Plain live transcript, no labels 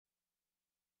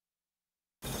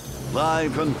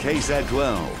Live from KSAT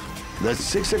 12, the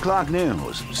 6 o'clock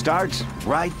news starts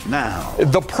right now.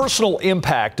 The personal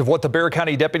impact of what the Bexar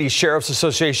County Deputy Sheriff's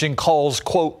Association calls,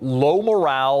 quote, low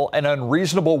morale and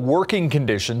unreasonable working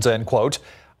conditions, end quote,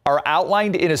 are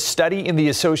outlined in a study in the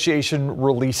association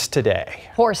released today.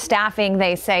 Poor staffing,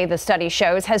 they say the study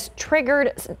shows, has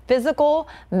triggered physical,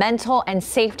 mental, and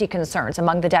safety concerns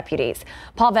among the deputies.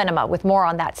 Paul Venema with more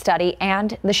on that study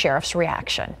and the sheriff's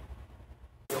reaction.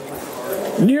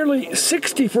 Nearly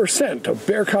 60% of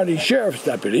Bexar County Sheriff's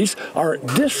deputies are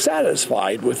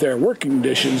dissatisfied with their working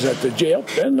conditions at the jail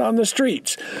and on the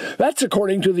streets. That's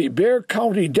according to the Bexar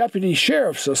County Deputy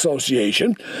Sheriff's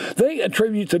Association. They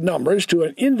attribute the numbers to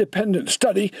an independent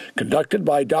study conducted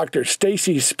by Dr.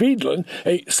 Stacy Speedlin,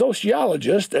 a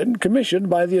sociologist, and commissioned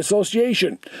by the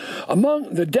association.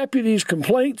 Among the deputies'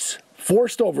 complaints,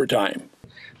 forced overtime.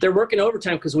 They're working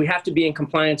overtime because we have to be in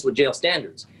compliance with jail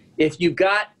standards. If you've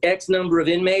got X number of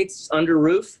inmates under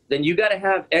roof, then you got to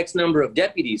have X number of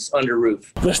deputies under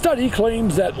roof. The study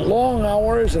claims that long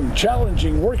hours and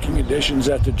challenging working conditions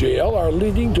at the jail are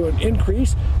leading to an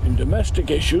increase in domestic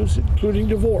issues, including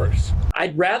divorce.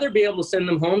 I'd rather be able to send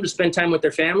them home to spend time with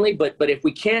their family, but if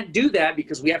we can't do that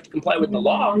because we have to comply with the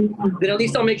law, then at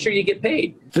least I'll make sure you get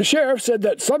paid. The sheriff said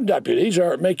that some deputies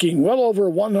are making well over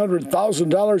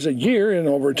 $100,000 a year in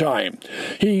overtime.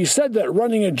 He said that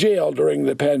running a jail during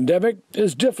the pandemic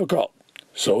is difficult.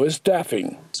 So is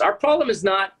staffing. Our problem is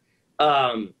not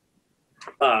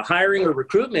hiring or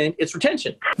recruitment, it's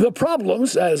retention. The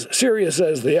problems, as serious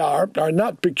as they are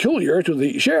not peculiar to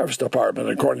the Sheriff's Department,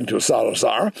 according to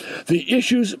Salazar. The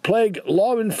issues plague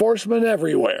law enforcement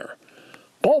everywhere.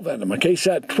 Paul Venema,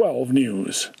 KSAT 12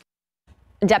 News.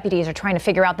 Deputies are trying to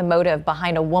figure out the motive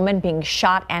behind a woman being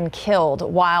shot and killed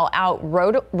while out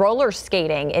roller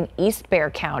skating in East Bexar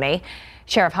County.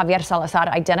 Sheriff Javier Salazar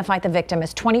identified the victim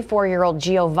as 24-year-old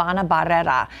Giovanna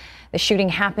Barrera. The shooting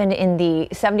happened in the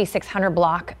 7600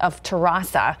 block of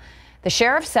Terraza. The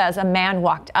sheriff says a man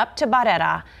walked up to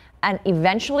Barrera and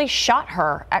eventually shot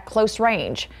her at close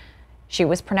range. She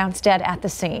was pronounced dead at the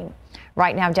scene.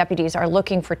 Right now, deputies are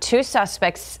looking for two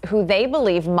suspects who they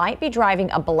believe might be driving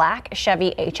a black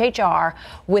Chevy HHR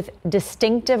with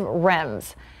distinctive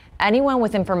rims. Anyone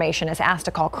with information is asked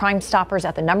to call Crime Stoppers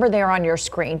at the number there on your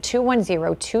screen,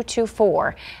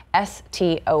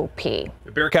 210-224-STOP. The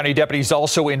Bexar County deputies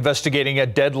also investigating a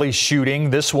deadly shooting.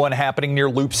 This one happening near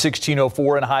Loop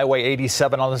 1604 and Highway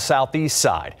 87 on the southeast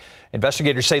side.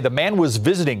 Investigators say the man was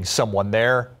visiting someone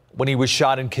there when he was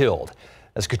shot and killed.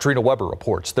 As Katrina Weber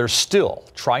reports, they're still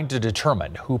trying to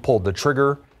determine who pulled the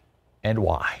trigger and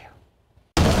why.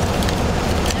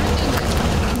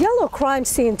 Yellow crime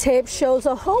scene tape shows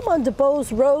a home on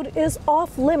DuBose Road is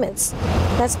off limits.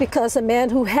 That's because a man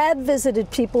who had visited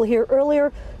people here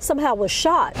earlier somehow was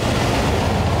shot.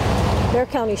 Bexar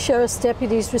County Sheriff's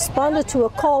deputies responded to a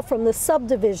call from the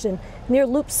subdivision near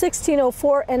Loop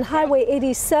 1604 and Highway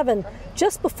 87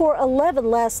 just before 11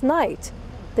 last night.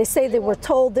 They say they were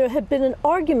told there had been an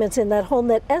argument in that home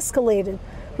that escalated,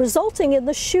 resulting in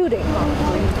the shooting.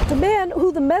 The man,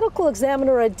 who the medical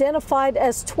examiner identified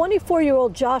as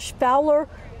 24-year-old Josh Fowler,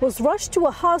 was rushed to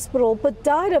a hospital but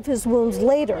died of his wounds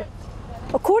later.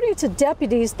 According to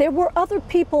deputies, there were other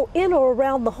people in or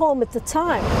around the home at the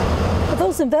time. But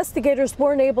those investigators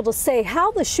weren't able to say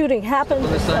how the shooting happened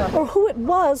or who it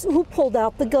was who pulled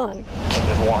out the gun.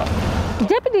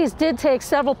 Deputies did take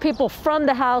several people from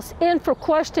the house in for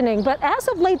questioning, but as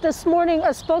of late this morning,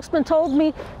 a spokesman told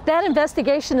me that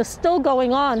investigation is still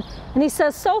going on, and he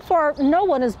says so far no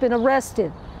one has been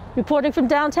arrested. Reporting from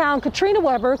downtown, Katrina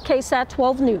Weber, KSAT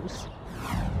 12 News.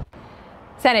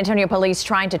 San Antonio police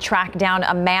trying to track down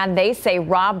a man they say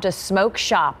robbed a smoke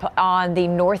shop on the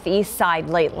northeast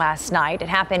side late last night. It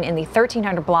happened in the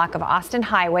 1300 block of Austin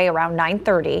Highway around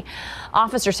 9:30.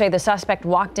 Officers say the suspect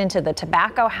walked into the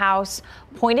tobacco house,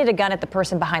 pointed a gun at the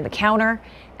person behind the counter,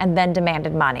 and then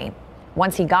demanded money.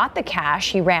 Once he got the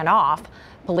cash, he ran off.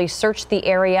 Police searched the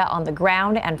area on the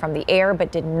ground and from the air,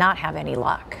 but did not have any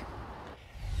luck.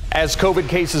 As COVID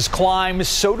cases climb,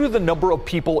 so do the number of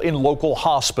people in local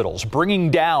hospitals, bringing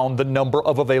down the number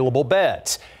of available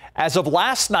beds. As of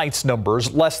last night's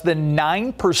numbers, less than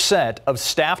 9% of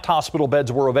staffed hospital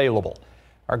beds were available.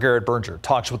 Our Garrett Berger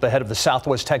talks with the head of the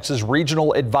Southwest Texas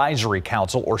Regional Advisory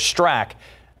Council, or STRAC,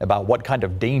 about what kind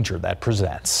of danger that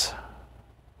presents.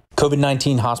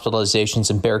 COVID-19 hospitalizations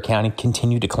in Bexar County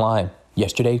continue to climb,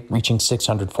 yesterday reaching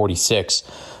 646.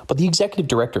 But the executive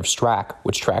director of STRAC,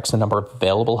 which tracks the number of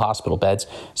available hospital beds,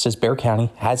 says Bexar County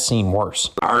has seen worse.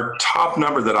 Our top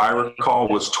number that I recall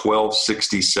was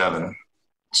 1267.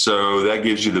 So that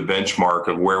gives you the benchmark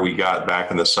of where we got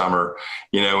back in the summer,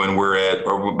 and we're at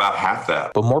about half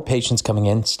that. But more patients coming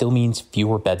in still means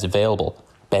fewer beds available.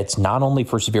 Beds not only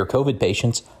for severe COVID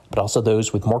patients, but also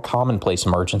those with more commonplace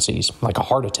emergencies, like a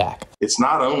heart attack. It's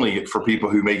not only for people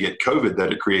who may get COVID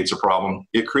that it creates a problem.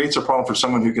 It creates a problem for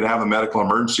someone who could have a medical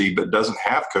emergency but doesn't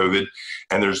have COVID,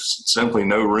 and there's simply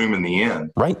no room in the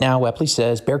inn. Right now, Epley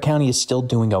says Bexar County is still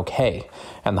doing okay,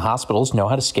 and the hospitals know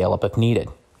how to scale up if needed.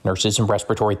 Nurses and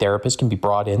respiratory therapists can be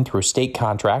brought in through a state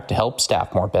contract to help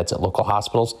staff more beds at local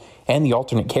hospitals, and the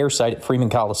alternate care site at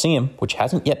Freeman Coliseum, which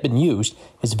hasn't yet been used,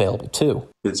 is available too.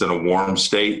 It's in a warm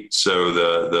state, so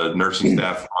the nursing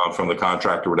staff from the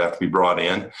contractor would have to be brought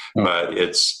in, but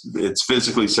it's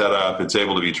physically set up. It's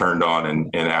able to be turned on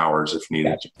in hours if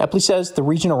needed. Epley says the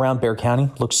region around Bexar County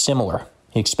looks similar.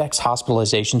 He expects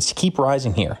hospitalizations to keep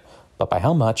rising here, but by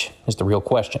how much is the real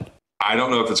question. I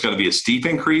don't know if it's going to be a steep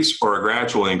increase or a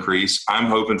gradual increase. I'm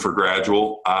hoping for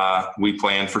gradual. We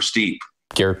plan for steep.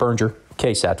 Garrett Berger,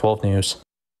 KSAT 12 News.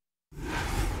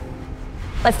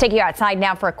 Let's take you outside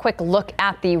now for a quick look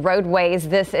at the roadways.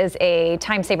 This is a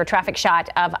time-saver traffic shot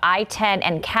of I-10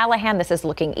 and Callahan. This is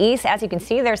looking east. As you can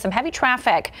see, there's some heavy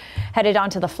traffic headed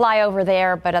onto the flyover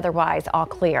there, but otherwise all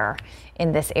clear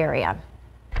in this area.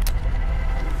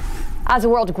 As the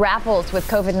world grapples with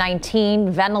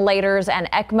COVID-19, ventilators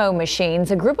and ECMO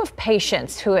machines, a group of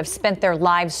patients who have spent their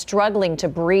lives struggling to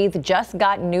breathe just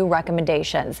got new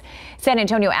recommendations. San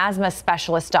Antonio asthma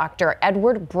specialist Dr.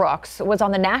 Edward Brooks was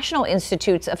on the National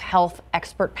Institutes of Health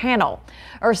expert panel.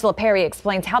 Ursula Perry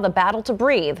explains how the battle to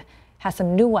breathe has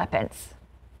some new weapons.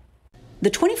 The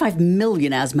 25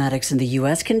 million asthmatics in the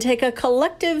U.S. can take a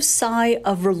collective sigh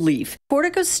of relief.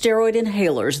 Corticosteroid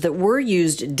inhalers that were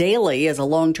used daily as a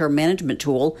long-term management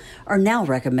tool are now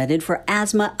recommended for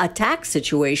asthma attack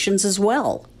situations as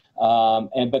well.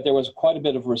 But there was quite a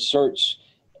bit of research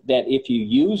that if you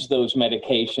use those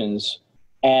medications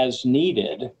as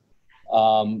needed,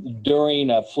 during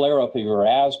a flare-up of your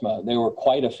asthma, they were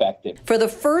quite effective. For the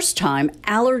first time,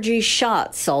 allergy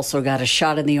shots also got a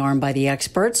shot in the arm by the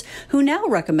experts, who now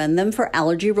recommend them for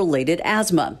allergy-related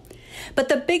asthma. But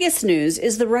the biggest news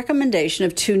is the recommendation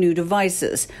of two new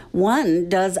devices. One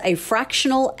does a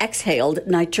fractional exhaled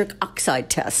nitric oxide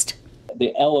test.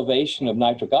 The elevation of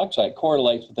nitric oxide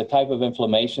correlates with the type of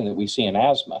inflammation that we see in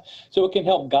asthma. So it can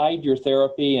help guide your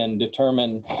therapy and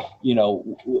determine,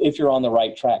 if you're on the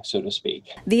right track, so to speak.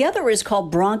 The other is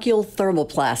called bronchial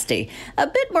thermoplasty, a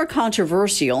bit more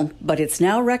controversial, but it's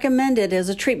now recommended as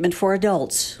a treatment for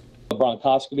adults. A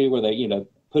bronchoscopy where they,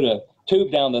 put a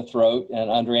tube down the throat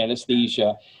and under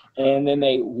anesthesia, and then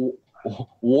they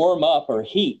warm up or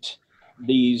heat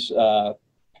these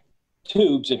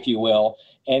tubes, if you will,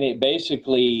 and it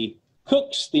basically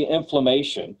cooks the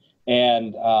inflammation.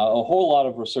 And a whole lot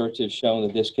of research has shown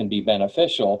that this can be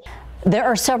beneficial. There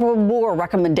are several more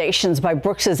recommendations by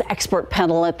Brooks's expert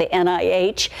panel at the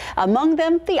NIH. Among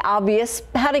them, the obvious,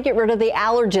 how to get rid of the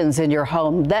allergens in your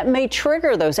home that may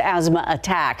trigger those asthma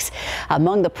attacks.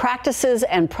 Among the practices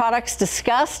and products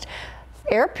discussed,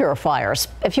 air purifiers.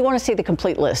 If you want to see the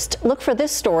complete list, look for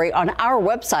this story on our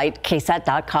website,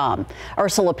 KSAT.com.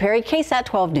 Ursula Perry, KSAT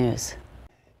 12 News.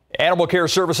 Animal Care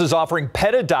Services offering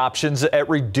pet adoptions at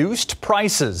reduced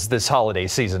prices this holiday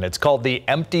season. It's called the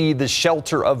Empty the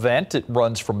Shelter event. It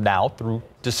runs from now through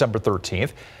December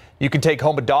 13th. You can take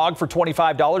home a dog for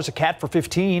 $25, a cat for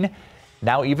 $15.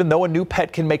 Now, even though a new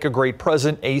pet can make a great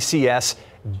present, ACS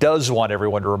does want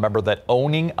everyone to remember that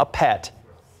owning a pet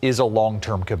is a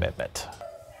long-term commitment.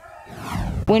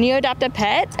 When you adopt a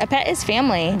pet is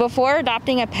family. Before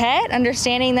adopting a pet,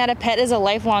 understanding that a pet is a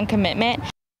lifelong commitment.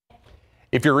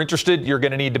 If you're interested, you're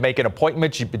going to need to make an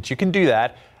appointment, but you can do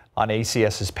that on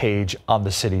ACS's page on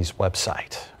the city's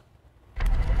website.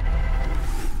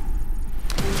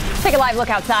 Take a live look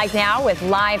outside now with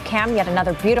Live Cam. Yet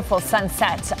another beautiful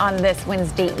sunset on this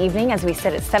Wednesday evening as we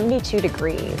sit at 72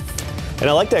 degrees. And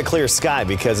I like that clear sky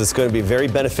because it's going to be very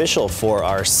beneficial for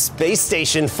our space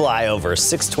station flyover.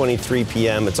 6:23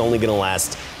 p.m. It's only going to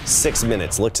last 6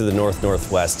 minutes. Look to the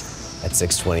northwest at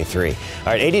 6:23. All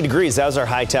right, 80 degrees. That was our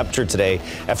high temperature today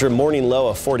after a morning low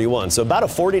of 41. So about a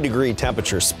 40-degree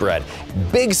temperature spread.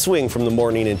 Big swing from the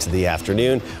morning into the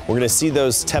afternoon. We're going to see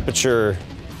those temperature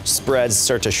spreads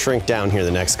start to shrink down here the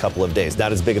next couple of days.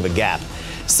 Not as big of a gap.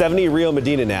 70 Rio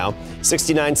Medina now,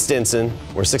 69 Stinson,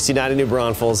 we're 69 in New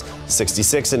Braunfels,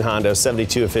 66 in Hondo,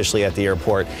 72 officially at the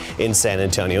airport in San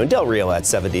Antonio, and Del Rio at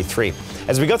 73.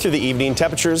 As we go through the evening,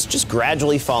 temperatures just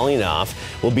gradually falling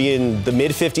off. We'll be in the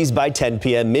mid-50s by 10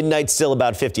 p.m., midnight still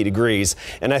about 50 degrees,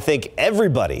 and I think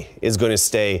everybody is going to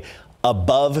stay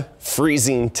above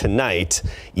freezing tonight,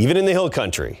 even in the hill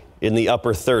country. in the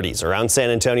upper 30s. Around San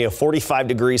Antonio, 45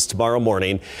 degrees tomorrow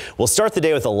morning. We'll start the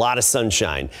day with a lot of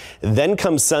sunshine. Then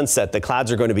comes sunset. The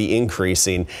clouds are going to be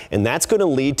increasing, and that's going to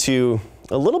lead to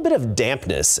a little bit of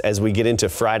dampness as we get into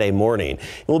Friday morning.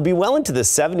 It will be well into the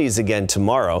 70s again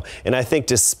tomorrow, and I think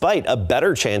despite a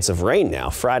better chance of rain now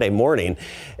Friday morning,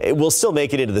 it will still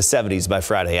make it into the 70s by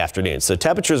Friday afternoon. So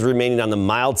temperatures remaining on the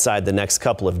mild side the next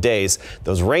couple of days.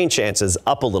 Those rain chances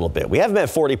up a little bit. We have them at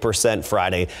 40%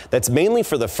 Friday. That's mainly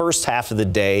for the first half of the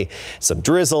day. Some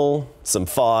drizzle, some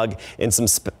fog, and some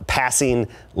passing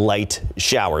light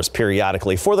showers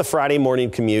periodically for the Friday morning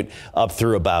commute up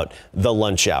through about the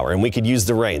lunch hour. And we could use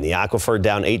the rain. The aquifer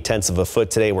down 0.8 of a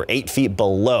foot today. We're 8 feet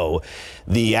below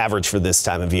the average for this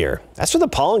time of year. As for the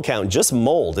pollen count, just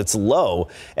mold. It's low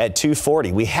at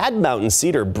 240. We had mountain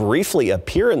cedar briefly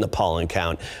appear in the pollen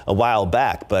count a while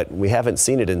back, but we haven't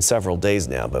seen it in several days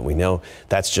now. But we know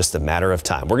that's just a matter of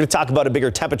time. We're going to talk about a bigger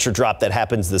temperature drop that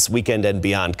happens this weekend and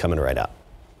beyond coming right up.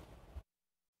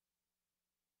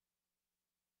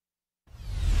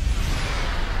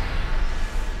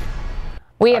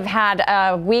 We have had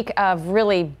a week of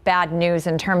really bad news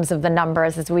in terms of the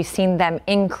numbers as we've seen them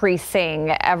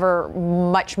increasing ever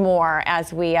much more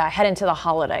as we head into the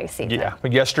holiday season. Yeah,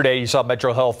 but yesterday you saw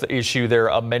Metro Health issue their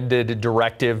amended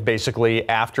directive basically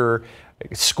after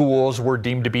schools were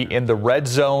deemed to be in the red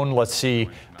zone. Let's see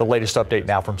the latest update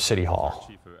now from City Hall.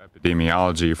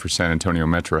 Epidemiology for San Antonio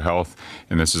Metro Health,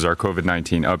 and this is our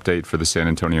COVID-19 update for the San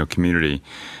Antonio community.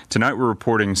 Tonight we're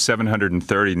reporting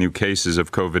 730 new cases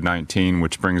of COVID-19,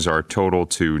 which brings our total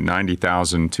to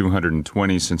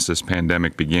 90,220 since this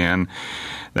pandemic began.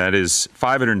 That is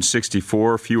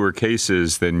 564 fewer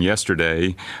cases than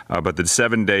yesterday, but the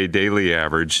 7-day daily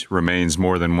average remains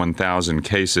more than 1,000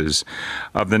 cases.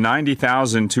 Of the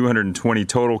 90,220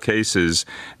 total cases,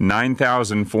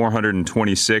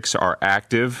 9,426 are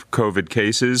active COVID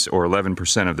cases, or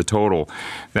 11% of the total.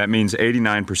 That means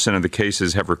 89% of the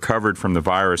cases have recovered from the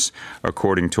virus,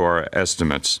 according to our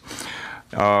estimates.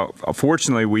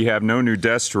 Fortunately, we have no new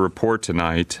deaths to report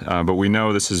tonight, but we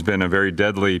know this has been a very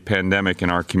deadly pandemic in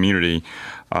our community.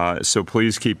 So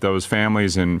please keep those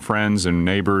families and friends and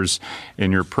neighbors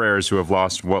in your prayers who have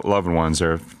lost loved ones.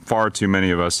 There are far too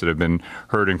many of us that have been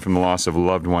hurting from the loss of a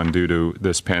loved one due to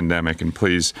this pandemic, and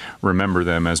please remember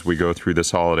them as we go through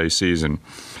this holiday season.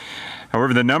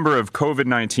 However, the number of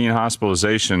COVID-19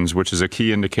 hospitalizations, which is a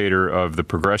key indicator of the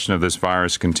progression of this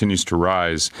virus, continues to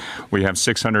rise. We have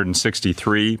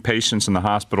 663 patients in the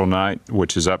hospital tonight,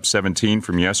 which is up 17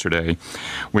 from yesterday.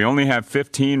 We only have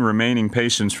 15 remaining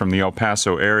patients from the El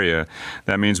Paso area.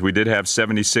 That means we did have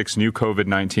 76 new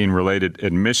COVID-19 related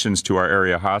admissions to our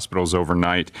area hospitals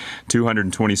overnight.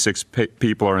 226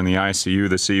 people are in the ICU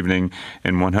this evening,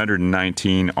 and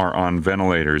 119 are on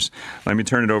ventilators. Let me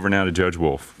turn it over now to Judge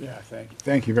Wolf. Yeah,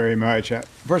 thank you very much.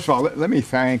 First of all, let me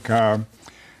thank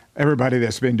everybody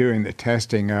that's been doing the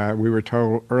testing. We were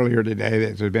told earlier today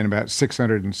that there's been about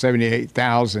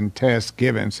 678,000 tests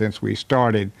given since we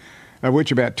started, of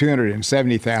which about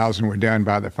 270,000 were done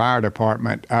by the fire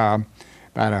department. About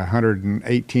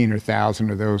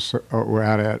 118,000 of those were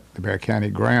out at the Bexar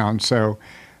County ground. So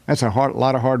that's a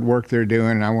lot of hard work they're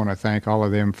doing, and I want to thank all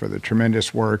of them for the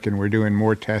tremendous work, and we're doing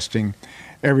more testing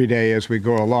every day as we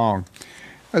go along.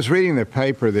 I was reading the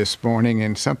paper this morning,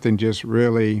 and something just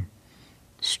really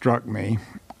struck me.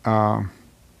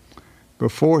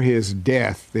 Before his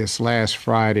death this last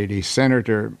Friday,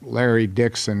 Senator Larry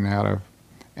Dixon out of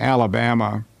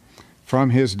Alabama,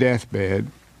 from his deathbed,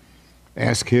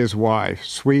 asked his wife,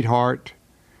 "Sweetheart,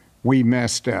 we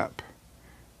messed up.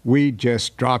 We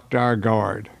just dropped our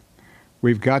guard.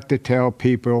 We've got to tell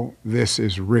people this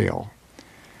is real."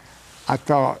 I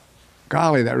thought,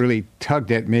 golly, that really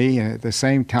tugged at me, and at the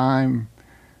same time,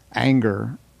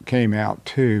 anger came out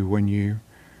too when you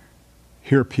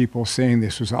hear people saying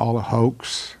this was all a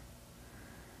hoax.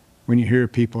 When you hear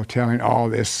people telling, "Oh,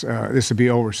 this will be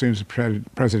over as soon as the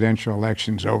presidential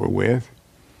election's over with."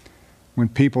 When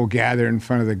people gather in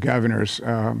front of the governor's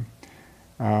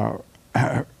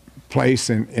place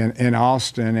in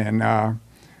Austin and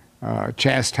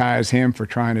chastise him for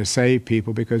trying to save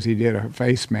people because he did a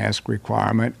face mask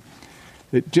requirement.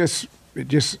 It just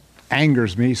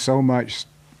angers me so much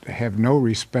to have no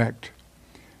respect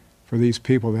for these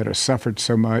people that have suffered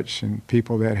so much and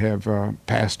people that have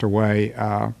passed away.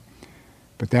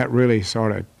 But that really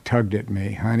sort of tugged at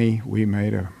me. Honey, we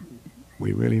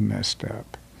really messed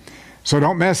up. So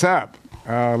don't mess up.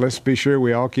 Let's be sure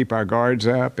we all keep our guards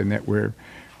up and that we're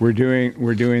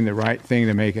doing the right thing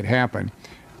to make it happen.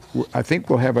 I think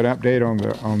we'll have an update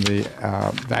on the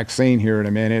vaccine here in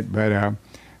a minute, but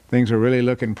things are really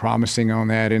looking promising on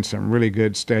that, and some really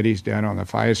good studies done on the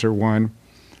Pfizer one,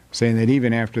 saying that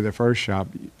even after the first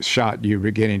shot, you're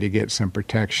beginning to get some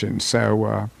protection.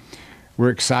 So we're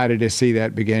excited to see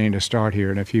that beginning to start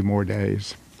here in a few more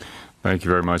days. Thank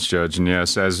you very much, Judge. And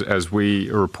yes, as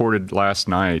we reported last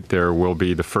night, there will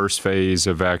be the first phase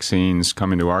of vaccines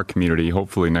coming to our community,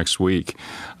 hopefully next week.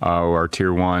 Our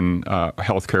Tier 1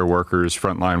 healthcare workers,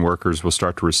 frontline workers will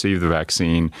start to receive the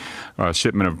vaccine. A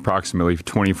shipment of approximately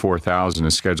 24,000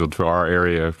 is scheduled to our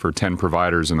area for 10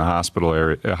 providers in the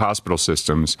hospital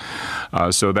systems.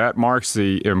 So that marks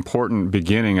the important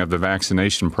beginning of the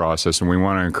vaccination process, and we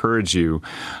want to encourage you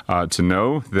to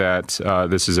know that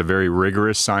this is a very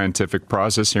rigorous scientific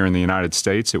process here in the United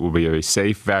States. It will be a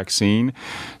safe vaccine.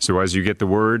 So as you get the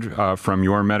word from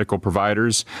your medical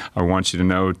providers, I want you to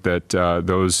note that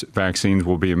those vaccines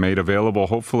will be made available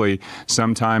hopefully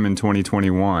sometime in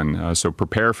 2021. So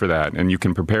prepare for that. And you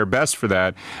can prepare best for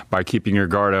that by keeping your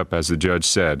guard up, as the judge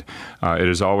said. It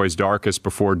is always darkest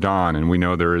before dawn, and we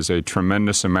know there is a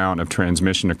tremendous amount of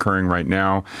transmission occurring right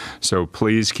now. So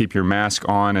please keep your mask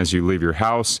on as you leave your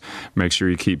house. Make sure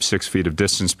you keep 6 feet of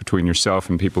distance between yourself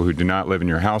and people who do not live in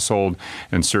your household,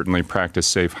 and certainly practice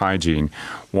safe hygiene.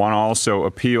 Want to also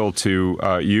appeal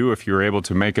to you, if you're able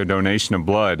to make a donation of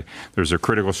blood. There's a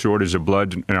critical shortage of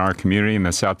blood in our community, and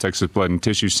the South Texas Blood and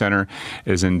Tissue Center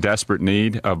is in desperate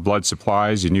need of blood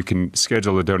supplies, and you can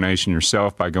schedule a donation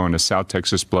yourself by going to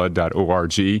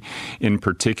southtexasblood.org. In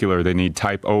particular, they need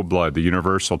type O blood, the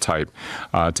universal type,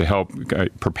 to help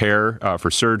prepare for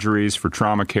surgeries, for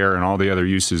trauma care, and all the other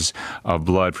uses of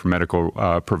blood for medical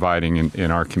providing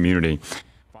in our community.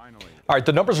 All right,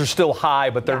 the numbers are still high,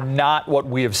 but they're not what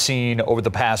we have seen over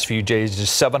the past few days.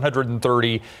 Just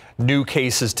 730 new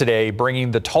cases today,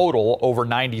 bringing the total over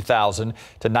 90,000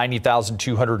 to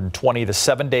 90,220. The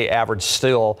 7-day average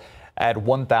still at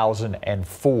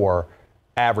 1,004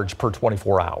 average per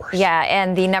 24 hours. Yeah,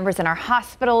 and the numbers in our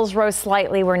hospitals rose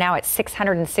slightly. We're now at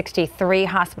 663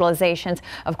 hospitalizations.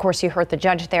 Of course, you heard the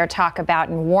judge there talk about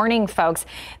and warning folks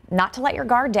not to let your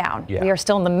guard down. Yeah. We are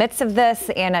still in the midst of this,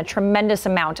 and a tremendous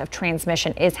amount of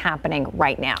transmission is happening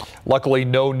right now. Luckily,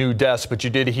 no new deaths, but you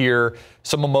did hear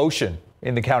some emotion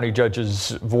in the county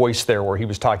judge's voice there, where he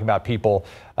was talking about people,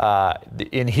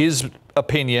 in his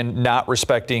opinion, not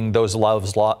respecting those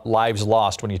lives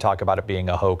lost when you talk about it being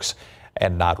a hoax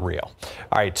and not real.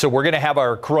 All right, so we're going to have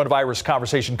our coronavirus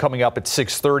conversation coming up at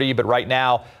 6:30, but right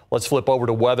now, let's flip over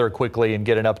to weather quickly and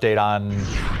get an update on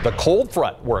the cold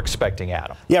front we're expecting,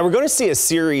 Adam. Yeah, we're going to see a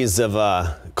series of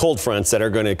cold fronts that are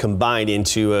going to combine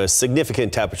into a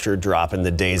significant temperature drop in the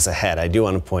days ahead. I do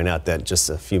want to point out that just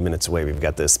a few minutes away, we've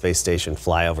got the space station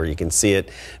flyover. You can see it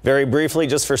very briefly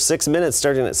just for 6 minutes.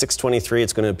 Starting at 6:23,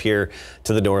 it's going to appear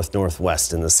to the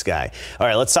northwest in the sky. All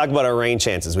right, let's talk about our rain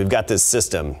chances. We've got this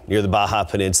system near the Baja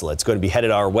Peninsula. It's going to be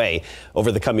headed our way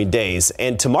over the coming days.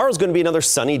 And tomorrow's going to be another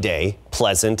sunny day,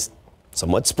 pleasant,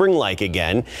 somewhat spring-like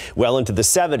again, well into the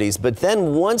 70s. But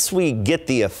then once we get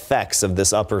the effects of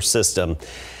this upper system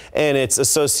and its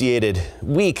associated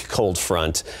weak cold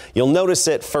front, you'll notice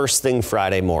it first thing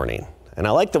Friday morning. And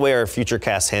I like the way our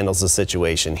Futurecast handles the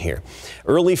situation here.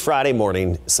 Early Friday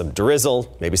morning, some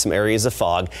drizzle, maybe some areas of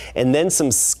fog, and then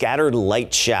some scattered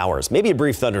light showers, maybe a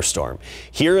brief thunderstorm.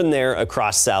 Here and there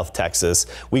across South Texas,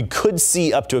 we could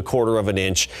see up to a 1/4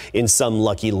 inch in some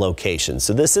lucky locations.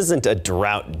 So this isn't a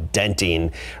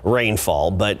drought-denting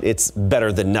rainfall, but it's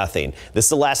better than nothing.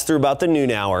 This will last through about the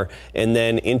noon hour, and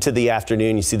then into the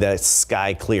afternoon, you see that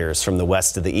sky clears from the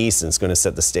west to the east, and it's going to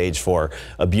set the stage for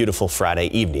a beautiful Friday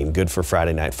evening. Good for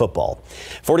Friday night football.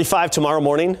 45 tomorrow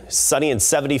morning, sunny and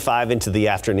 75 into the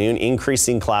afternoon,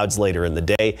 increasing clouds later in the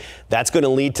day. That's going to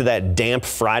lead to that damp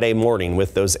Friday morning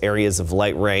with those areas of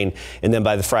light rain. And then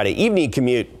by the Friday evening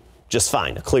commute, just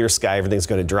fine. A clear sky, everything's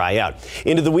going to dry out.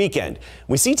 Into the weekend,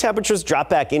 we see temperatures drop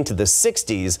back into the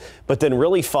 60s, but then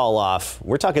really fall off.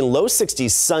 We're talking low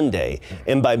 60s Sunday,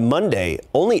 and by Monday,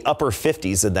 only upper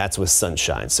 50s, and that's with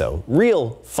sunshine. So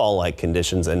real fall-like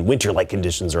conditions and winter-like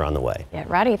conditions are on the way. Get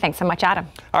ready. Thanks so much, Adam.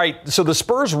 All right, so the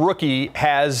Spurs rookie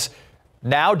has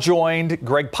now joined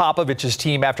Greg Popovich's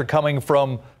team after coming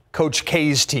from Coach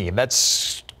K's team.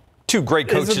 That's two great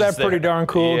coaches. Isn't that pretty there. darn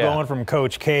cool, Yeah. going from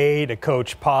Coach K to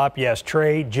Coach Pop? Yes,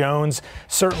 Trey Jones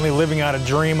certainly living out a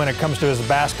dream when it comes to his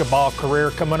basketball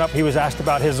career. Coming up, he was asked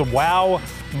about his wow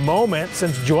moment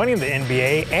since joining the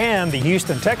NBA, and the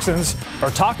Houston Texans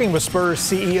are talking with Spurs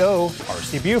CEO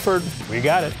R.C. Buford. We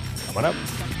got it. Coming up.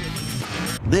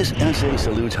 This SA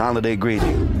Salutes holiday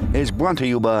greeting is brought to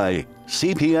you by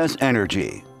CPS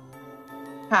Energy.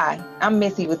 Hi, I'm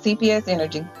Missy with CPS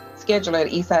Energy, scheduler at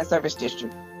Eastside Service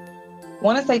District.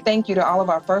 Want to say thank you to all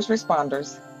of our first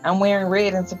responders, I'm wearing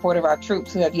red in support of our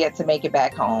troops who have yet to make it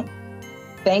back home.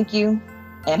 Thank you,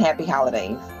 and happy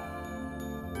holidays.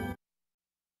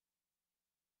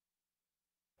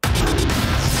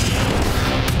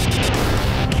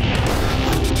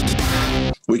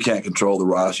 We can't control the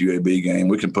Rice UAB game.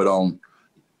 We can put on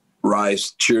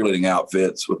Rice cheerleading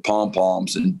outfits with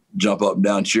pom-poms and jump up and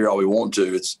down, cheer all we want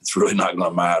to. It's really not going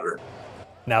to matter.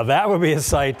 Now that would be a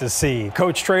sight to see.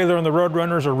 Coach Traylor and the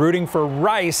Roadrunners are rooting for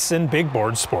Rice in big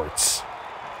board sports.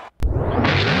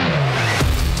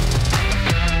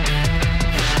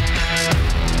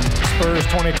 Spurs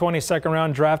 2020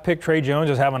 second-round draft pick Tre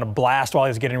Jones is having a blast while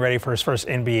he's getting ready for his first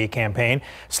NBA campaign.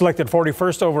 Selected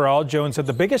 41st overall, Jones said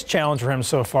the biggest challenge for him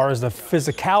so far is the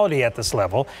physicality at this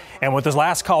level. And with his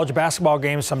last college basketball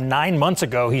game some 9 months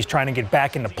ago, he's trying to get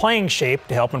back into playing shape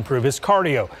to help improve his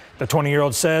cardio. The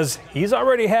 20-year-old says he's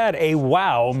already had a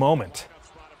wow moment.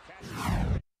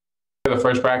 The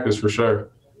first practice for sure.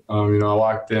 I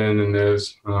walked in and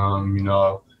there's,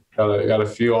 got a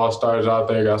few all-stars out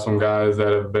there. Got some guys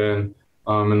that have been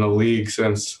in the league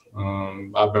since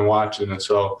I've been watching. And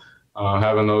so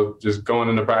having those, just going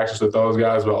into practice with those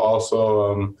guys, but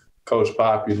also Coach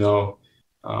Pop,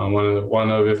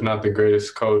 one of, if not the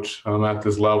greatest coach at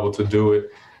this level to do it.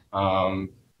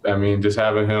 Just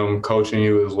having him coaching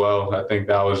you as well, I think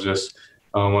that was just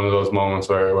one of those moments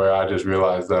where I just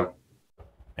realized that.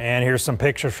 And here's some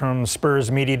pictures from Spurs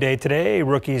Media Day today.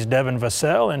 Rookies Devin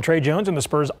Vassell and Tre Jones in the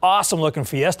Spurs' awesome-looking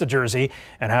Fiesta jersey.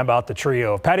 And how about the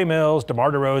trio of Patty Mills,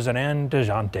 DeMar DeRozan, and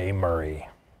DeJounte Murray.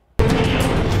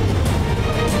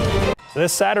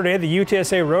 This Saturday, the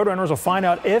UTSA Roadrunners will find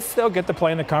out if they'll get to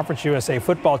play in the Conference USA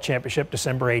Football Championship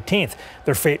December 18th.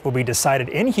 Their fate will be decided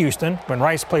in Houston when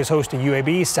Rice plays host to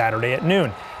UAB Saturday at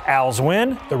noon. Als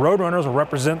win, the Roadrunners will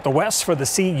represent the West for the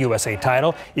CUSA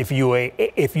title. If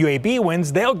UAB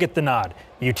wins, they'll get the nod.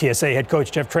 UTSA head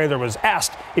coach Jeff Traylor was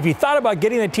asked if he thought about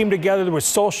getting the team together with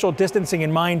social distancing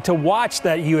in mind to watch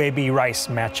that UAB-Rice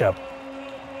matchup.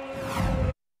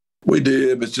 We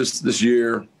did, but just this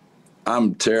year,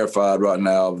 I'm terrified right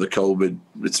now of the COVID.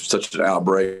 It's such an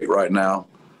outbreak right now.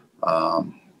 I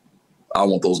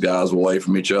want those guys away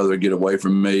from each other, get away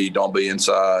from me, don't be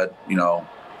inside.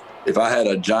 If I had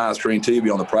a giant screen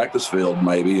TV on the practice field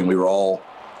maybe and we were all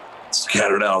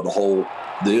scattered out of the whole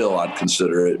deal, I'd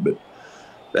consider it. But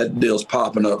that deal's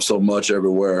popping up so much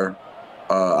everywhere.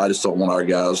 I just don't want our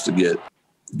guys to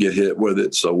get hit with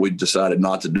it. So we decided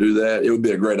not to do that. It would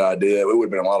be a great idea. It would have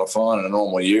been a lot of fun in a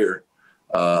normal year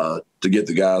to get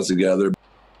the guys together.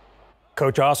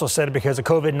 Coach also said because of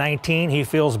COVID-19, he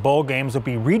feels bowl games will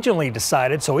be regionally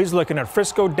decided, so he's looking at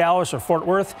Frisco, Dallas, or Fort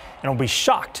Worth, and will be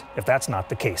shocked if that's not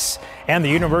the case. And the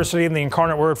University of the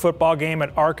Incarnate Word football game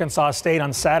at Arkansas State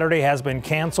on Saturday has been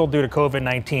canceled due to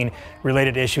COVID-19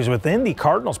 related issues within the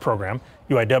Cardinals program.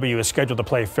 UIW is scheduled to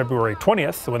play February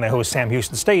 20th when they host Sam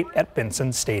Houston State at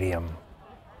Benson Stadium.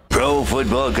 Pro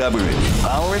football coverage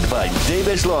powered by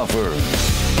Davis Law Firm.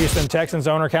 Houston Texans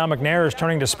owner Cal McNair is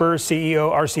turning to Spurs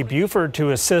CEO R.C. Buford to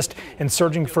assist in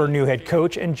searching for a new head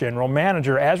coach and general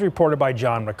manager, as reported by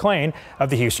John McClain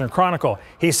of the Houston Chronicle.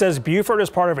 He says Buford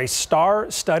is part of a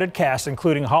star-studded cast,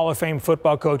 including Hall of Fame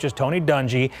football coaches Tony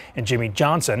Dungy and Jimmy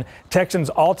Johnson,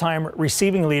 Texans all-time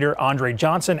receiving leader Andre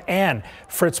Johnson, and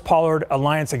Fritz Pollard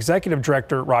Alliance Executive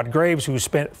Director Rod Graves, who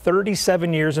spent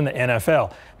 37 years in the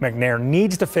NFL. McNair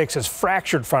needs to fix his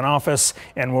fractured front office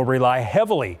and will rely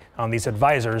heavily on these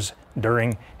advisors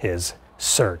during his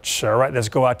search. All right, let's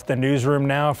go out to the newsroom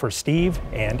now for Steve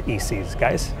and EC's.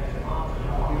 Guys.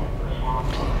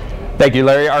 Thank you,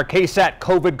 Larry. Our KSAT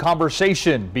COVID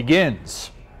conversation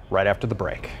begins right after the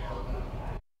break.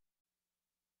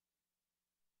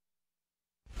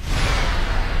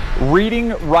 Reading,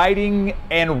 writing,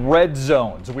 and red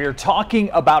zones. We are talking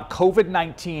about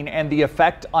COVID-19 and the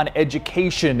effect on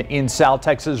education in South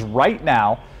Texas right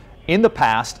now, in the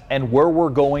past, and where we're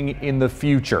going in the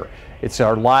future. It's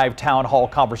our live town hall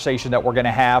conversation that we're going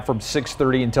to have from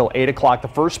 6:30 until 8 o'clock. The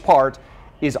first part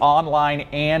is online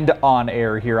and on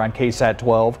air here on KSAT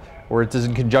 12, where it is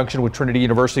in conjunction with Trinity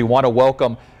University. I want to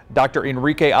welcome Dr.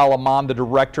 Enrique Aleman, the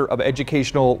Director of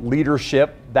Educational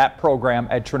Leadership, that program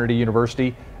at Trinity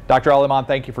University. Dr. Aleman,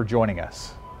 thank you for joining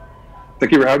us.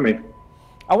 Thank you for having me.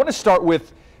 I want to start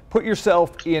with, put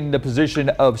yourself in the position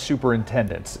of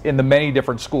superintendents in the many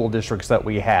different school districts that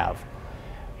we have.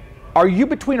 Are you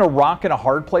between a rock and a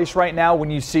hard place right now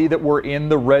when you see that we're in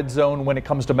the red zone when it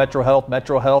comes to Metro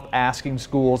Health asking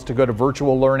schools to go to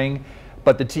virtual learning,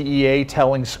 but the TEA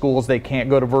telling schools they can't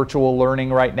go to virtual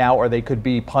learning right now or they could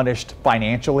be punished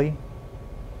financially?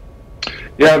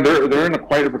 Yeah, they're in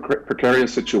quite a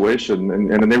precarious situation,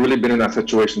 and they've really been in that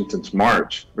situation since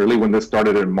March. Really, when this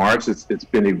started in March, it's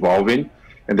been evolving,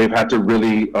 and they've had to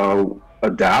really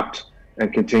adapt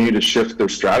and continue to shift their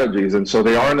strategies. And so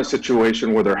they are in a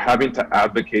situation where they're having to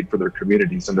advocate for their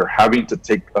communities, and they're having to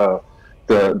take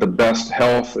the best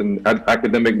health and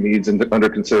academic needs under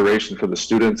consideration for the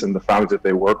students and the families that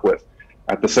they work with.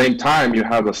 At the same time, you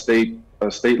have a state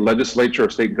legislature,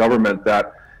 a state government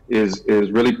that is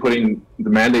really putting the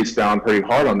mandates down pretty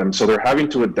hard on them. So they're having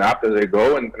to adapt as they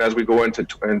go, and as we go into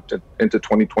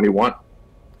 2021.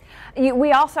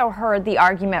 We also heard the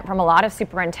argument from a lot of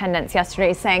superintendents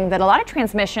yesterday saying that a lot of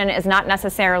transmission is not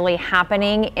necessarily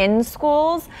happening in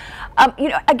schools.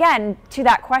 Again, to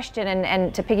that question,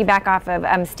 and to piggyback off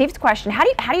of Steve's question, how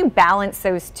do you balance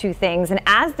those two things? And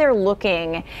as they're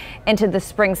looking into the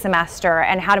spring semester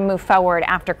and how to move forward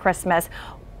after Christmas,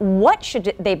 what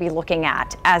should they be looking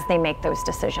at as they make those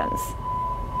decisions?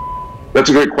 That's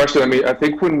a great question. I mean, I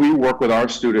think when we work with our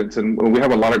students, and we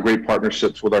have a lot of great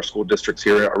partnerships with our school districts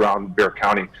here around Bexar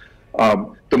County,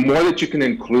 the more that you can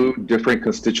include different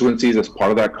constituencies as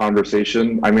part of that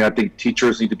conversation. I mean, I think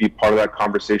teachers need to be part of that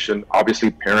conversation.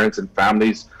 Obviously, parents and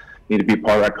families need to be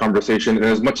part of that conversation. And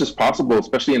as much as possible,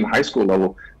 especially in the high school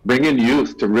level, bring in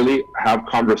youth to really have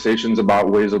conversations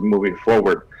about ways of moving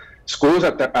forward. Schools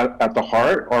at the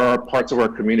heart are parts of our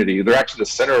community. They're actually the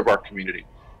center of our community.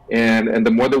 And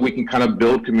the more that we can kind of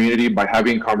build community by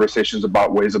having conversations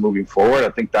about ways of moving forward, I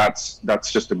think that's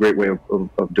just a great way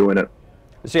of doing it.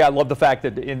 See, I love the fact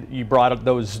that you brought up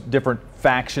those different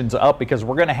factions up, because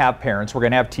we're going to have parents, we're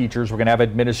going to have teachers, we're going to have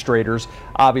administrators,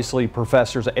 obviously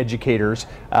professors, educators,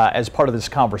 as part of this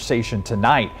conversation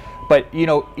tonight. But,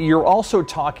 you're also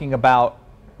talking about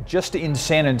just in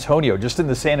San Antonio, just in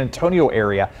the San Antonio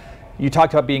area, you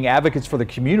talked about being advocates for the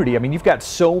community. I mean, you've got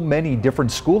so many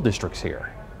different school districts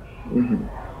here. Mm-hmm.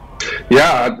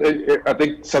 Yeah, I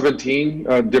think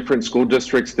 17 different school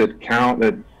districts that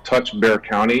touch Bexar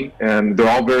County, and they're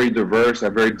all very diverse,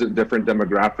 have very different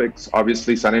demographics.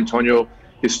 Obviously, San Antonio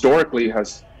historically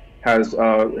has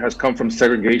come from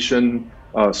segregation,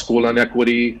 school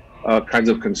inequity, kinds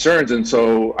of concerns, and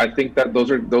so I think that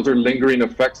those are lingering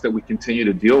effects that we continue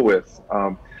to deal with.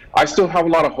 I still have a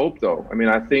lot of hope, though. I mean,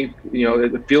 I think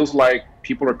it feels like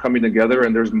people are coming together,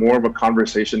 and there's more of a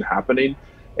conversation happening.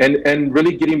 And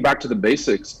really getting back to the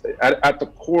basics. At the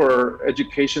core,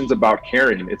 education's about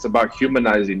caring. It's about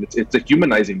humanizing. It's a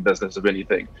humanizing business, if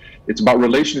anything. It's about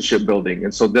relationship building.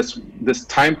 And so this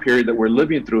time period that we're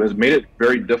living through has made it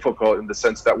very difficult in the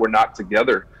sense that we're not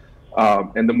together.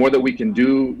 And the more that we can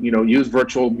do, use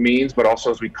virtual means, but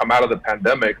also as we come out of the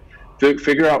pandemic,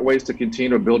 figure out ways to continue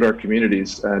to build our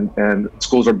communities. And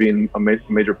schools are being a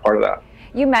major part of that.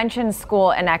 You mentioned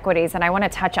school inequities, and I want to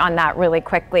touch on that really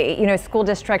quickly. School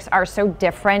districts are so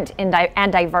different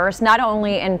and diverse, not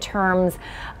only in terms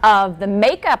of the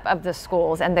makeup of the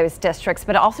schools and those districts,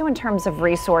 but also in terms of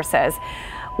resources.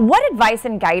 What advice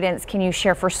and guidance can you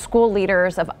share for school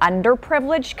leaders of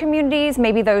underprivileged communities,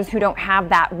 maybe those who don't have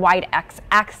that wide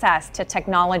access to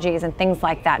technologies and things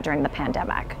like that during the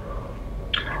pandemic?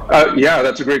 Yeah,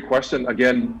 that's a great question.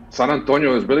 Again, San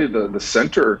Antonio is really the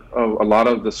center of a lot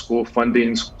of the school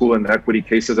funding, school inequity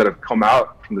cases that have come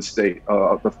out from the state.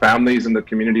 The families and the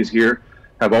communities here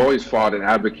have always fought and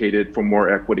advocated for more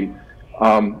equity.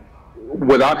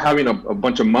 Without having a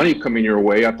bunch of money coming your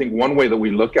way, I think one way that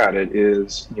we look at it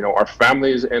is, our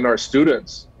families and our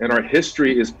students and our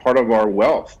history is part of our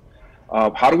wealth.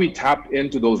 How do we tap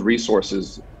into those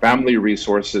resources, family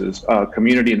resources,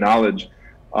 community knowledge?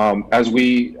 As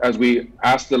we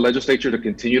ask the legislature to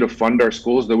continue to fund our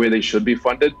schools the way they should be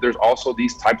funded, there's also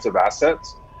these types of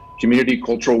assets, community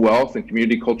cultural wealth and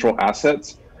community cultural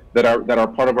assets that are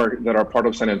part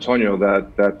of San Antonio.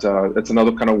 That's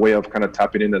another kind of way of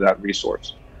tapping into that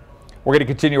resource. We're going to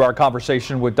continue our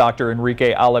conversation with Dr.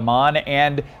 Enrique Aleman,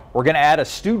 and we're going to add a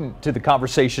student to the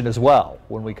conversation as well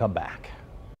when we come back.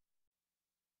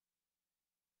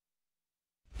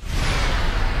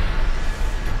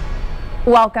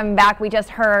 Welcome back. We just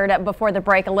heard before the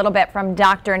break a little bit from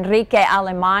Dr. Enrique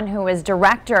Aleman, who is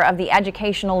director of the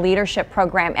Educational Leadership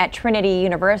Program at Trinity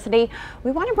University.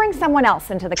 We want to bring someone else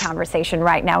into the conversation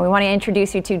right now. We want to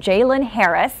introduce you to Jalen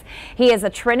Harris. He is a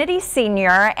Trinity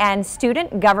senior and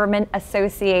Student Government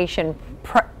Association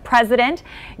president.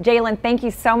 Jalen, thank you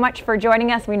so much for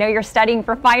joining us. We know you're studying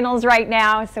for finals right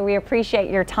now, so we appreciate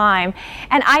your time.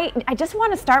 And I just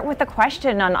want to start with a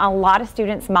question on a lot of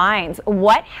students' minds.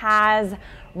 What has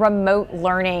remote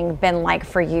learning been like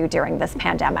for you during this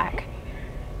pandemic?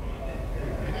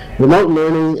 Remote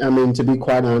learning, I mean, to be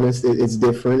quite honest, it's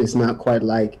different. It's not quite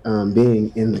like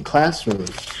being in the classroom.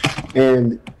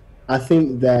 And I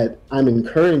think that I'm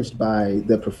encouraged by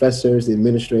the professors, the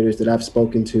administrators that I've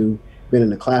spoken to, been in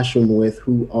the classroom with,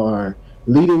 who are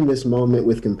leading this moment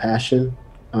with compassion,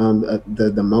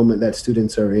 the moment that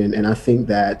students are in. And I think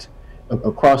that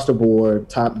across the board,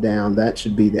 top down, that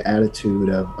should be the attitude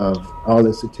of all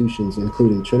institutions,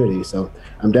 including Trinity. So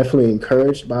I'm definitely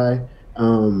encouraged by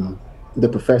the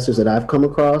professors that I've come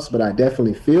across, but I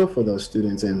definitely feel for those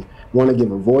students and want to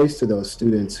give a voice to those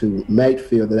students who might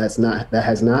feel that that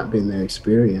has not been their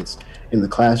experience in the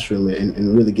classroom,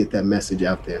 and really get that message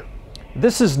out there.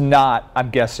 This is not, I'm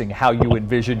guessing, how you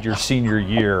envisioned your senior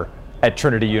year at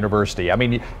Trinity University. I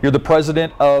mean, you're the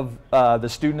president of the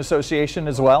Student Association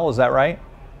as well, is that right?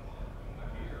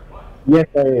 Yes,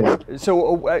 I am.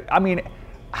 So, I mean,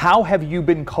 how have you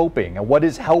been coping, and what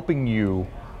is helping you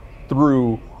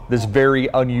through this very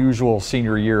unusual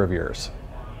senior year of yours?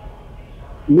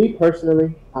 Me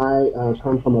personally, I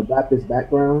come from a Baptist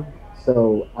background,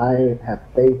 so I have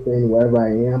faith in wherever I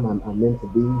am, I'm meant to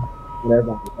be.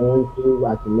 Whatever I'm going through,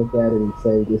 I can look at it and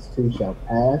say, this too shall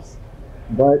pass.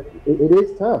 But it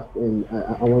is tough, and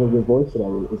I want to give voice to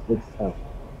that. It's tough.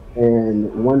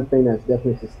 And one thing that's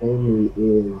definitely sustained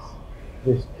me is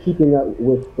just keeping up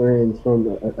with friends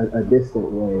from a distant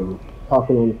way,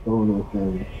 talking on the phone with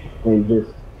them, and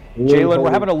just. Jalen,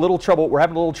 we're having a little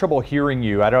trouble hearing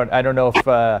you. I don't know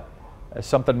if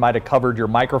something might have covered your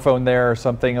microphone there or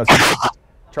something. Let's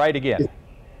try it again.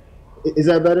 Is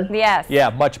that better? Yes. Yeah,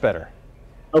 much better.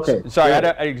 Okay.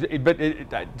 Sorry, but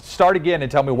start again and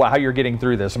tell me how you're getting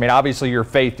through this. I mean, obviously your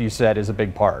faith, you said, is a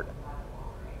big part.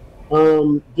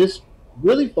 Just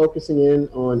really focusing in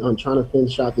on trying to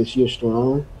finish out this year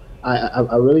strong.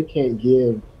 I really can't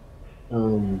give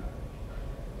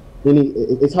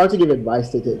it's hard to give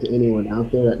advice to anyone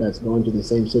out there that's going through the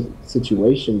same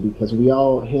situation, because we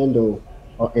all handle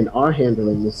and are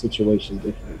handling this situation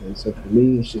differently. And so for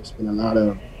me, it's just been a lot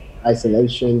of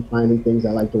isolation, finding things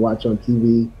I like to watch on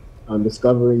TV,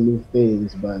 discovering new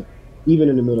things. But even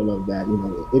in the middle of that,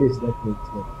 it is definitely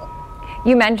tough.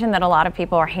 You mentioned that a lot of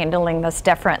people are handling this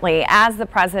differently. As the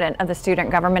president of the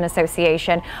Student Government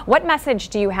Association, what message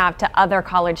do you have to other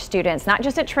college students, not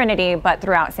just at Trinity, but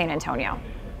throughout San Antonio?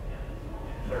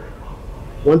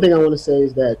 One thing I want to say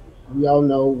is that we all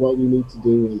know what we need to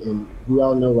do, and we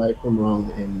all know right from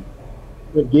wrong, and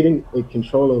getting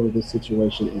control over this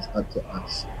situation is up to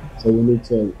us. So we need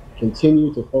to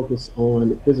continue to focus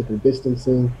on physical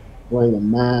distancing, wearing a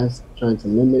mask, trying to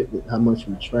limit how much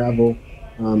we travel.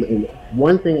 And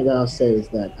one thing that I'll say is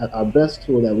that our best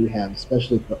tool that we have,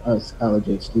 especially for us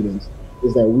college-age students,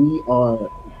 is that we are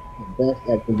the best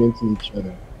at preventing each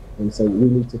other. And so we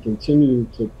need to continue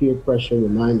to peer pressure,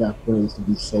 remind our friends to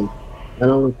be safe, not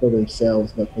only for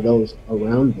themselves, but for those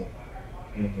around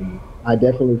them. I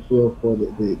definitely feel for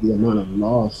the amount of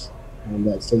loss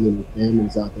that so many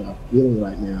families out there are feeling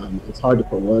right now. And it's hard to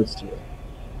put words to it.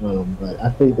 But I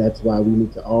think that's why we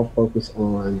need to all focus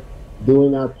on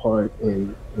doing our part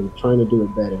and trying to do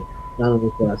it better, not only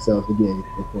for ourselves, again,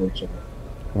 but for each other.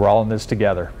 We're all in this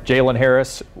together. Jalen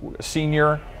Harris,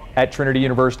 senior at Trinity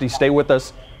University. Stay with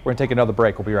us. We're going to take another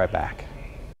break. We'll be right back.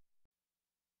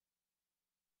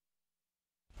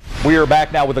 We are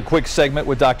back now with a quick segment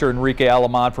with Dr. Enrique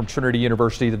Alamán from Trinity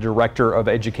University, the Director of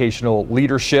Educational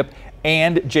Leadership,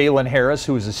 and Jalen Harris,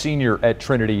 who is a senior at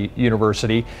Trinity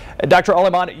University. Dr.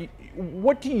 Alamán,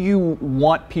 what do you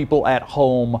want people at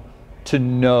home to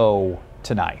know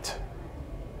tonight?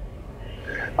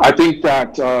 I think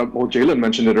that, well, Jalen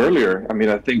mentioned it earlier. I mean,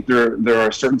 I think there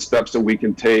are certain steps that we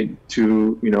can take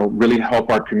to, really help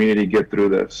our community get through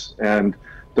this. And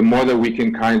the more that we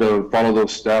can kind of follow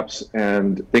those steps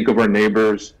and think of our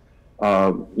neighbors,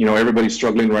 everybody's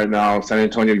struggling right now. San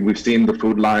Antonio, we've seen the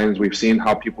food lines, we've seen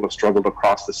how people have struggled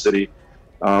across the city.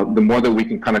 The more that we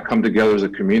can kind of come together as a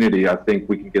community, I think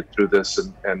we can get through this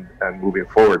and moving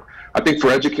forward. I think for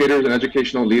educators and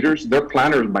educational leaders, they're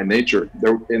planners by nature.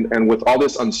 And with all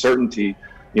this uncertainty,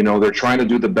 they're trying to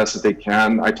do the best that they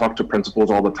can. I talk to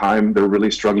principals all the time. They're really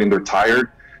struggling. They're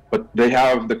tired, but they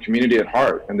have the community at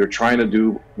heart, and they're trying to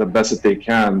do the best that they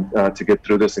can to get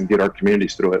through this and get our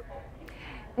communities through it.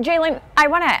 Jalen, I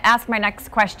want to ask my next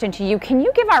question to you. Can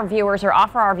you give our viewers or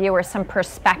offer our viewers some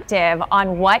perspective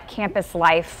on what campus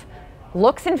life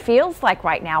looks and feels like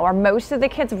right now? Are most of the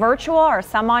kids virtual or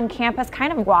some on campus?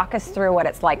 Kind of walk us through what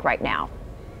it's like right now.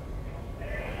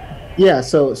 Yeah,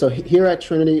 so here at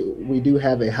Trinity, we do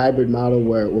have a hybrid model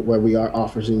where we are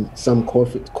offering some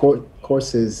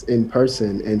courses in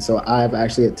person. And so I've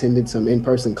actually attended some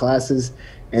in-person classes,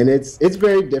 and it's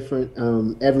very different.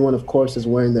 Everyone, of course, is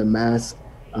wearing their mask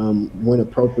when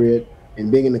appropriate,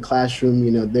 and being in the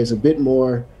classroom, there's a bit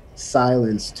more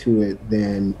silence to it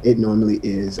than it normally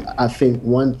is. I think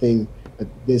one thing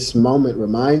this moment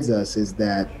reminds us is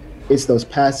that it's those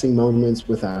passing moments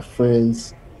with our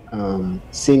friends,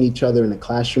 seeing each other in the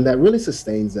classroom that really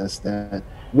sustains us, that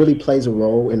really plays a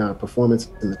role in our performance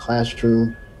in the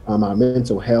classroom, our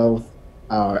mental health,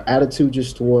 our attitude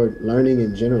just toward learning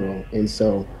in general. And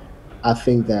so I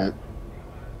think that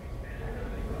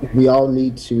we all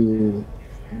need to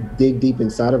dig deep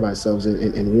inside of ourselves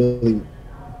and really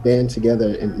band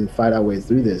together and fight our way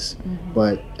through this.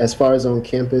 But as far as on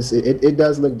campus, it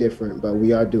does look different, but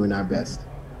we are doing our best.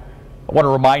 I want to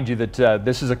remind you that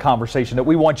this is a conversation that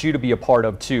we want you to be a part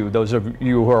of too. Those of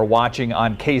you who are watching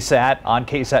on KSAT, on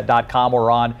KSAT.com,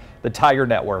 or on the Tiger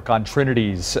Network, on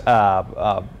Trinity's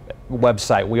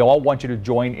website. We all want you to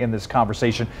join in this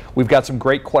conversation. We've got some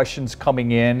great questions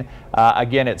coming in.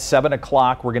 Again, at 7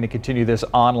 o'clock, we're going to continue this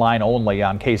online only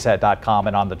on KSAT.com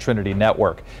and on the Trinity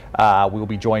Network. We'll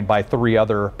be joined by 3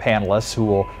 other panelists who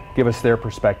will give us their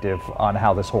perspective on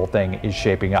how this whole thing is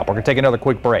shaping up. We're going to take another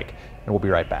quick break, and we'll be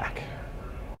right back.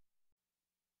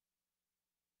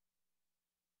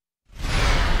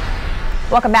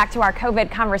 Welcome back to our COVID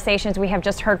conversations. We have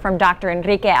just heard from Dr.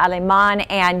 Enrique Aleman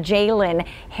and Jalen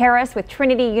Harris with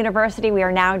Trinity University. We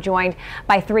are now joined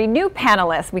by 3 new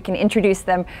panelists. We can introduce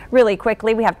them really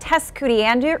quickly. We have Tess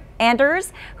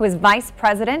Coody-Anders, who is Vice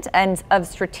President of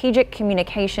Strategic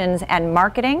Communications and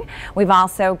Marketing. We've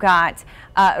also got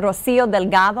Rocio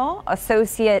Delgado,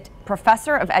 Associate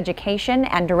Professor of Education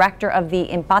and Director of the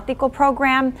Empático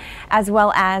Program, as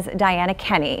well as Diana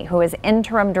Kenny, who is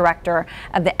Interim Director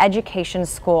of the Education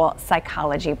School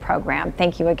Psychology Program.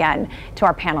 Thank you again to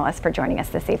our panelists for joining us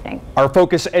this evening. Our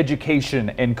focus, education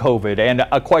and COVID, and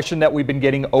a question that we've been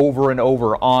getting over and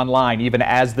over online, even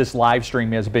as this live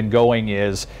stream has been going,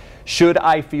 is should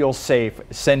I feel safe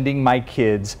sending my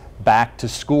kids back to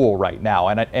school right now?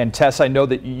 And Tess, I know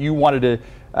that you wanted to,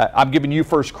 I'm giving you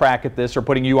first crack at this, or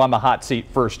putting you on the hot seat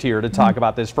first here to talk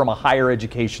about this from a higher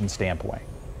education standpoint.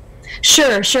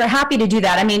 Sure. Happy to do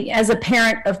that. I mean, as a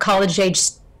parent of college-age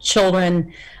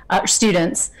children,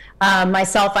 students,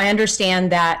 myself, I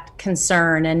understand that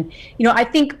concern. And, you know, I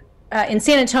think in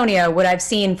San Antonio, what I've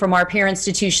seen from our peer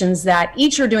institutions, that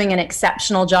each are doing an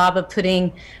exceptional job of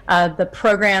putting the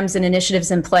programs and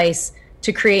initiatives in place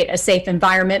to create a safe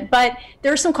environment. But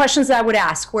there are some questions that I would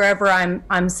ask wherever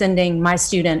I'm sending my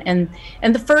student. And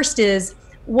the first is,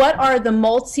 what are the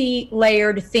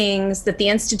multi-layered things that the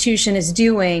institution is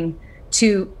doing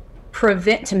to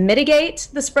mitigate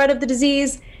the spread of the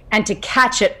disease and to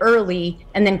catch it early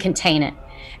and then contain it?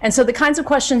 And so the kinds of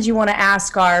questions you want to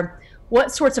ask are,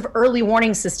 what sorts of early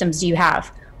warning systems do you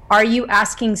have? Are you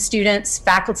asking students,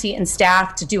 faculty, and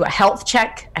staff to do a health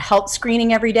check, a health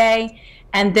screening every day,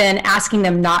 and then asking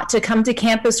them not to come to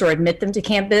campus or admit them to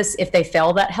campus if they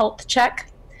fail that health check?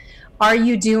 Are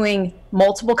you doing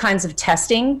multiple kinds of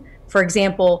testing? For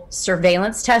example,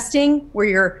 surveillance testing, where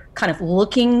you're kind of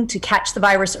looking to catch the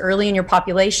virus early in your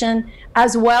population,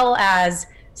 as well as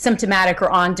symptomatic or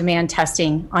on-demand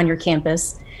testing on your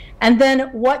campus? And then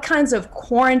what kinds of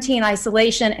quarantine,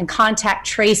 isolation, and contact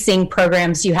tracing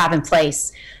programs do you have in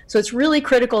place? So it's really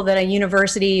critical that a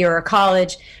university or a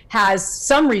college has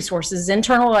some resources,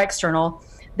 internal or external,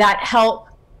 that help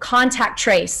contact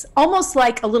trace, almost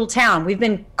like a little town. We've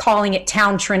been calling it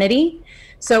Town Trinity.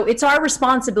 So it's our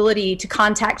responsibility to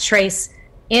contact trace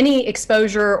any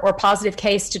exposure or positive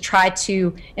case to try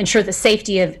to ensure the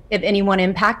safety of anyone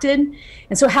impacted.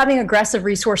 And so having aggressive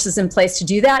resources in place to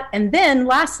do that. And then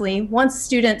lastly, once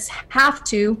students have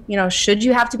to, should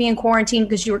you have to be in quarantine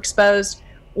because you were exposed,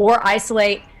 or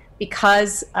isolate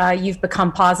because you've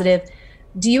become positive,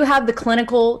 do you have the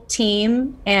clinical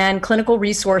team and clinical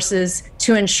resources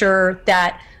to ensure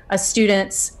that a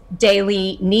student's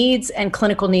daily needs and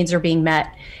clinical needs are being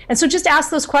met? And so just ask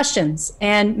those questions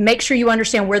and make sure you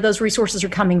understand where those resources are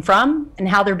coming from and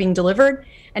how they're being delivered.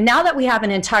 And now that we have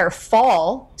an entire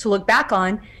fall to look back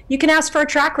on, you can ask for a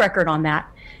track record on that.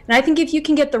 And I think if you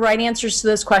can get the right answers to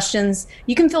those questions,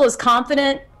 you can feel as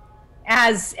confident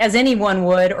as anyone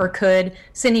would or could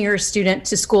sending your student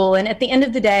to school. And at the end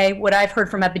of the day, what I've heard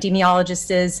from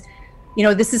epidemiologists is,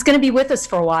 this is going to be with us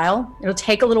for a while. It'll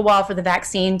take a little while for the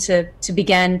vaccine to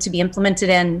begin to be implemented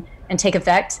and take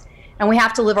effect. And we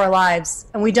have to live our lives.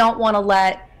 And we don't want to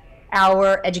let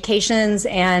our educations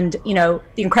and, the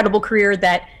incredible career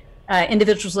that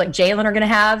individuals like Jalen are going to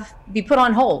have be put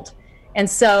on hold. And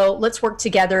so let's work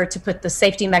together to put the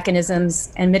safety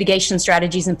mechanisms and mitigation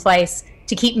strategies in place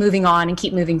to keep moving on and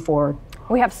keep moving forward.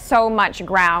 We have so much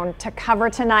ground to cover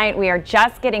tonight. We are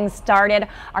just getting started.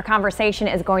 Our conversation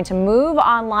is going to move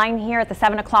online here at the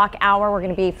 7 o'clock hour. We're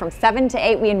going to be from 7 to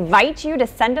 8. We invite you to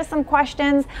send us some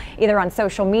questions either on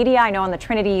social media. I know on the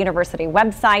Trinity University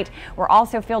website. We're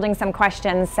also fielding some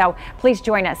questions. So please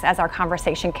join us as our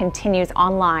conversation continues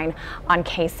online on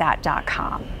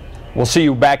KSAT.com. We'll see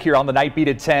you back here on the Night Beat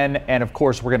at 10. And of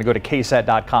course, we're going to go to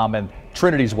KSAT.com and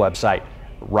Trinity's website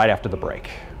right after the break.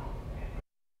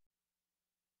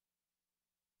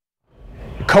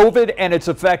 COVID and its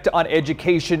effect on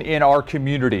education in our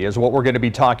community is what we're going to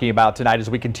be talking about tonight as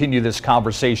we continue this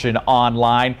conversation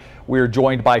online. We're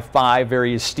joined by 5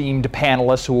 very esteemed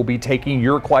panelists who will be taking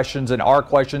your questions and our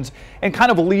questions and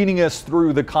kind of leading us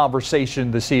through the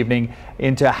conversation this evening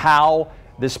into how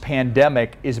this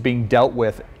pandemic is being dealt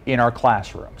with in our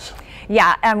classrooms.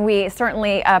 Yeah, and we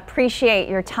certainly appreciate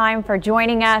your time for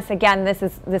joining us. Again,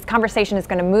 this conversation is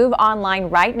going to move online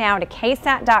right now to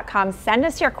KSAT.com. Send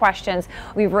us your questions.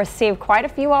 We've received quite a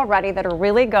few already that are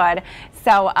really good.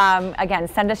 So again,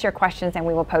 send us your questions and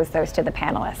we will post those to the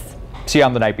panelists. See you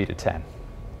on the Night Beat at 10.